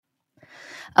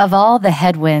Of all the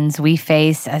headwinds we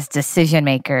face as decision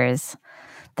makers,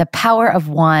 the power of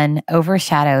one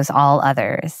overshadows all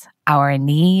others, our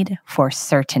need for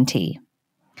certainty.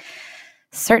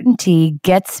 Certainty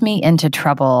gets me into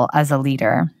trouble as a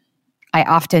leader. I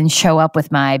often show up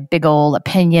with my big old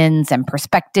opinions and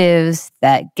perspectives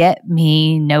that get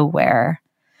me nowhere.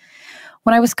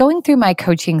 When I was going through my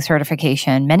coaching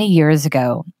certification many years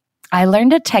ago, I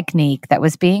learned a technique that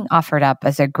was being offered up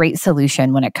as a great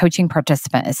solution when a coaching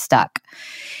participant is stuck.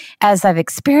 As I've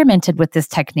experimented with this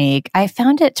technique, I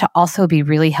found it to also be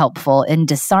really helpful in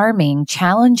disarming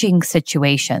challenging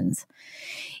situations.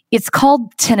 It's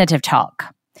called tentative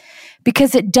talk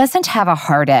because it doesn't have a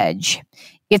hard edge.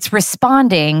 It's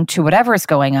responding to whatever is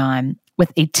going on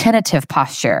with a tentative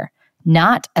posture,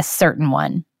 not a certain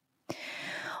one.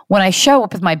 When I show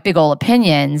up with my big old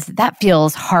opinions, that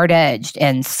feels hard-edged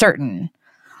and certain,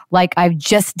 like I've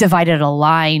just divided a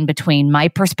line between my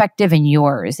perspective and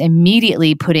yours,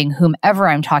 immediately putting whomever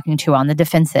I'm talking to on the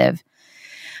defensive.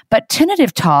 But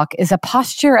tentative talk is a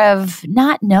posture of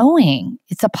not knowing.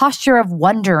 It's a posture of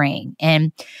wondering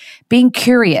and being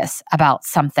curious about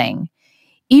something.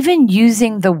 Even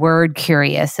using the word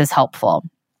curious is helpful.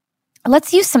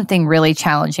 Let's use something really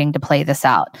challenging to play this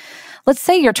out. Let's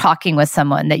say you're talking with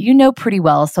someone that you know pretty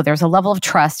well, so there's a level of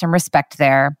trust and respect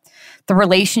there. The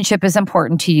relationship is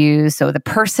important to you, so the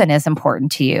person is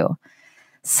important to you.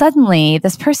 Suddenly,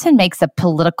 this person makes a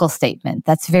political statement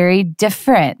that's very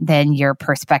different than your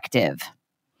perspective.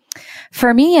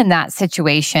 For me in that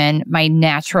situation, my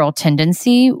natural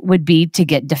tendency would be to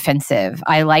get defensive.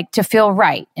 I like to feel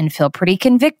right and feel pretty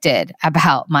convicted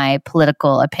about my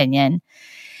political opinion.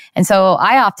 And so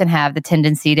I often have the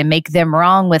tendency to make them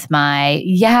wrong with my,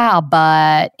 yeah,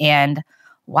 but, and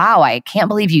wow, I can't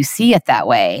believe you see it that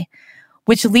way,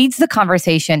 which leads the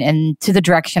conversation into the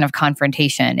direction of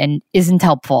confrontation and isn't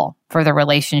helpful for the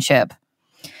relationship.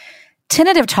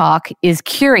 Tentative talk is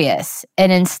curious,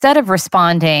 and instead of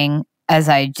responding as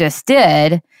I just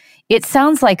did, it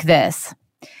sounds like this.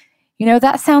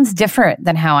 That sounds different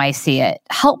than how I see it.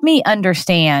 Help me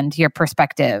understand your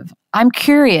perspective. I'm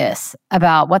curious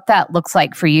about what that looks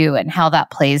like for you and how that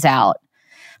plays out.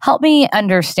 Help me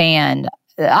understand.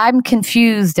 I'm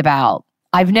confused about.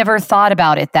 I've never thought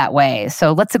about it that way.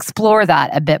 So let's explore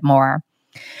that a bit more.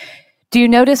 Do you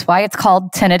notice why it's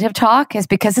called tentative talk? Is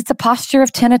because it's a posture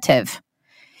of tentative.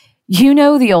 You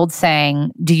know the old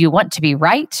saying, do you want to be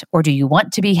right or do you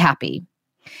want to be happy?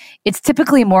 It's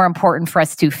typically more important for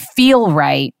us to feel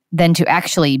right than to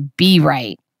actually be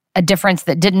right. A difference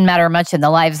that didn't matter much in the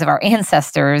lives of our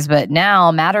ancestors, but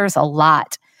now matters a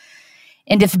lot.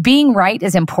 And if being right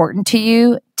is important to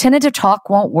you, tentative talk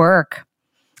won't work.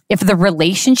 If the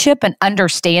relationship and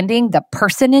understanding the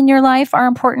person in your life are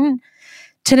important,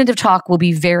 tentative talk will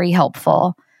be very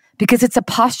helpful because it's a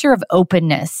posture of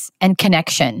openness and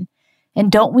connection.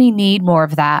 And don't we need more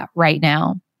of that right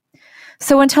now?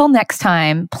 So until next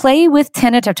time, play with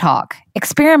tentative talk,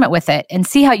 experiment with it, and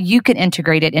see how you can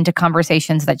integrate it into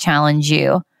conversations that challenge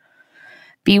you.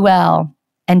 Be well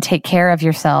and take care of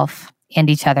yourself and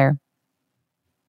each other.